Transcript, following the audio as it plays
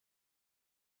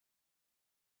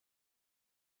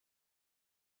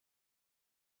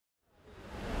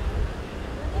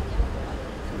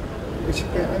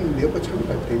10배 내고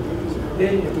참가할 테니까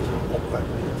네. 꼭 가요.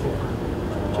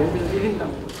 저희들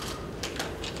 1인당.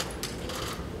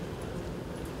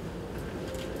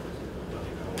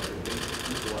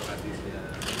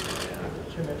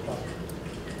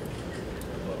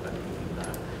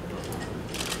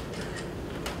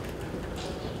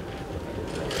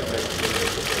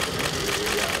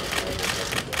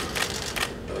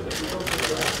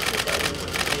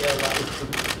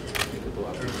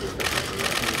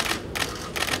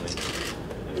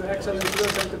 Your Excellency,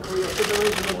 welcome to Korea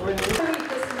Federation of Korean.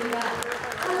 있겠습니다.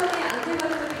 사전에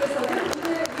안전관리님께서는 오늘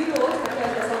위로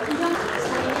자리하셔서 기념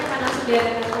사인에 관한 준비를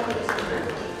하도록 하겠습니다.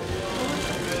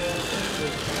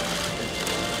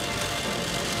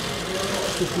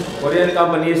 Korean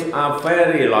companies are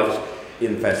very large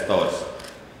investors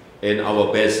in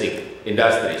our basic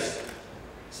industries,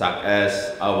 such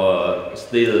as our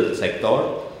steel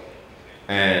sector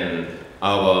and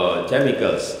our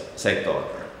chemicals sector.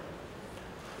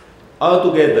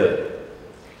 Altogether,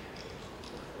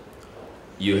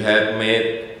 you have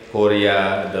made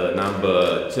Korea the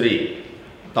number 3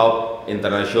 top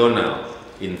international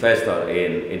investor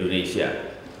in Indonesia.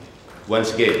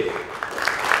 Once again,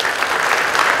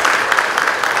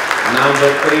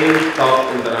 number 3 top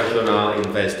international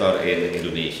investor in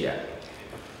Indonesia.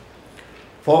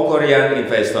 For Korean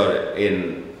investors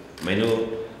in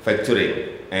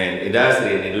manufacturing and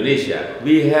industry in Indonesia,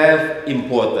 we have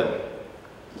important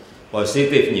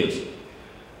positive news.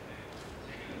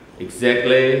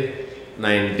 Exactly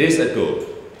 9 days ago,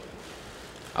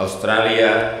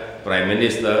 Australia Prime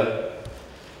Minister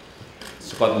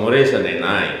Scott Morrison and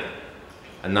I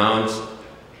announced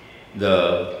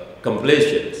the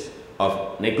completion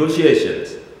of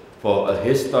negotiations for a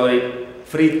historic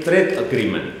free trade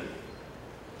agreement.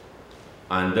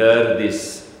 Under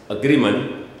this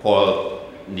agreement, called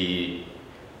the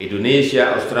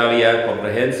Indonesia-Australia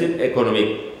Comprehensive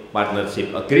Economic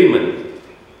Partnership Agreement,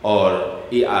 or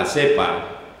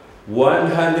IACEPA,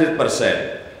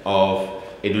 100% of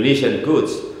Indonesian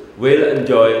goods will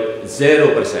enjoy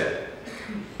 0%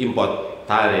 import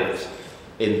tariffs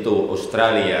into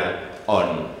Australia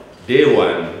on day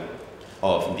 1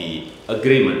 of the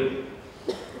agreement.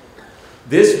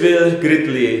 This will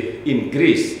greatly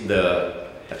increase the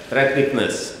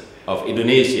attractiveness of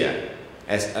Indonesia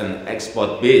as an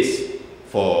export base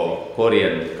for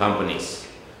Korean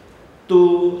companies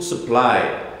to supply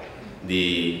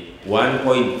the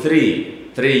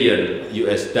 1.3 trillion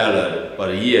US dollar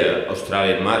per year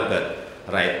Australian market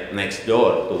right next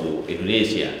door to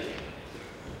Indonesia.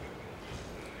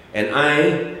 And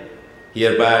I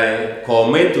hereby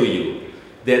commit to you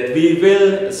that we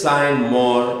will sign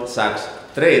more such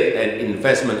trade and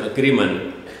investment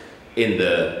agreement in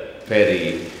the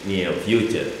very near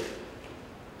future.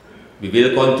 We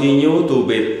will continue to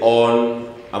build on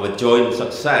our joint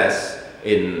success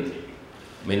in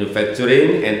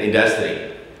manufacturing and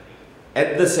industry.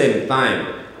 At the same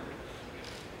time,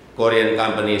 Korean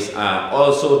companies are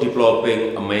also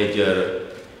developing a major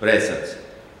presence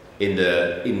in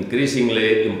the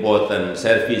increasingly important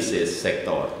services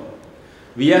sector.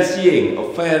 We are seeing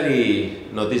a very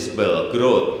noticeable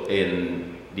growth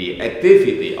in the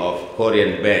activity of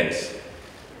Korean banks,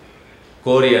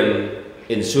 Korean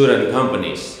insurance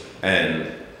companies,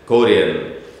 and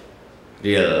Korean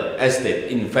real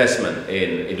estate investment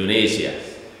in Indonesia.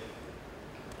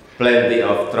 Plenty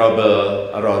of trouble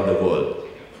around the world,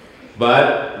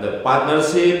 but the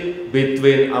partnership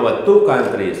between our two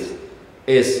countries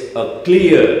is a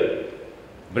clear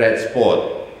bright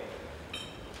spot.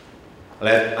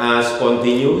 Let us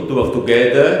continue to work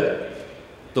together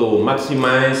to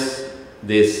maximize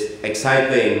this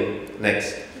exciting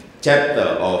next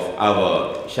chapter of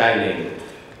our shining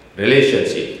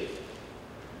relationship.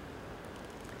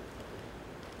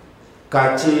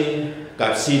 Kachi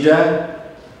Kapsida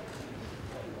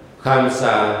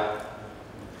Hamsa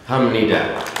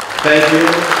Hamnida. Thank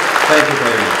you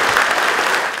very much.